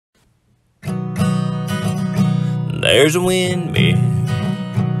There's a windmill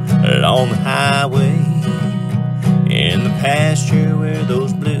along the highway, in the pasture where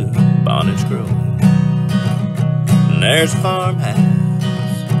those blue bonnets grow. And there's a farmhouse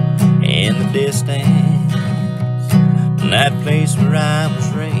in the distance, and that place where I was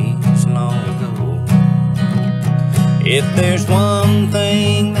raised long ago. If there's one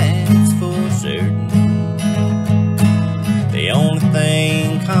thing that's for certain, the only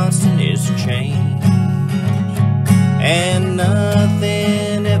thing constant is change, and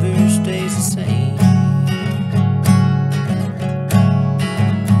nothing ever stays the same,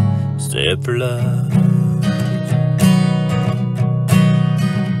 except for love.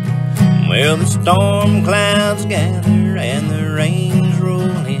 Well, the storm clouds gather and the rains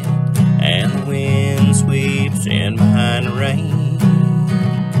roll in, and the wind sweeps in behind the rain,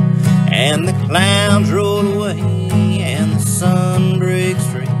 and the clouds roll away and the sun breaks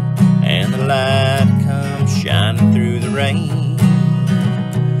free, and the light comes shining through the rain.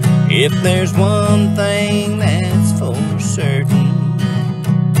 If there's one thing that's for certain,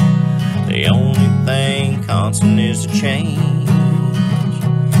 the only thing constant is the change,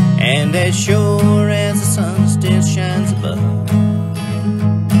 and as sure as the sun still shines above,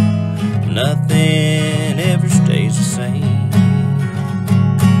 nothing ever stays the same,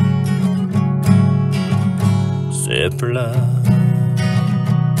 except for love.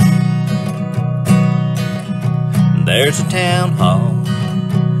 There's a town hall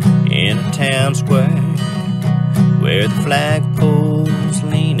in a town square, where the flagpole's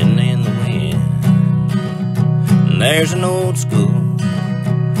leaning in the wind, and there's an old school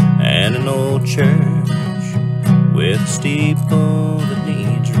and an old church with a steeple that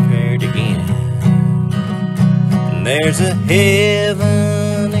needs repaired again, and there's a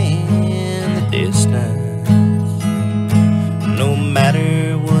heaven in the distance, no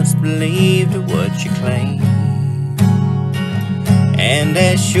matter what's believed or what you claim, and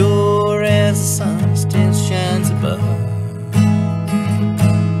as sure as the sun still shines above,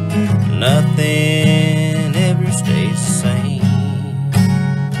 nothing ever stays the same,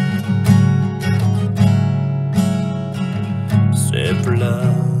 except for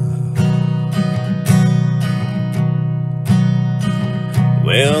love.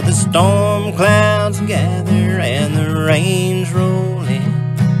 Well, the storm clouds gather and the rains roll in,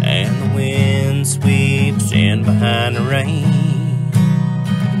 and the wind sweeps in behind the rain,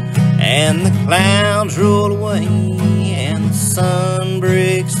 and the clouds roll away and the sun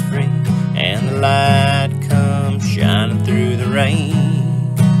breaks free, and the light comes shining through the rain.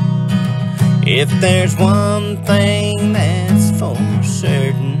 If there's one thing that's for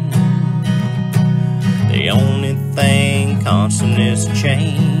certain, the only thing constant is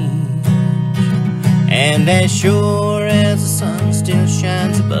change, and as sure as the sun still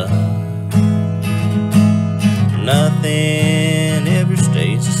shines above, nothing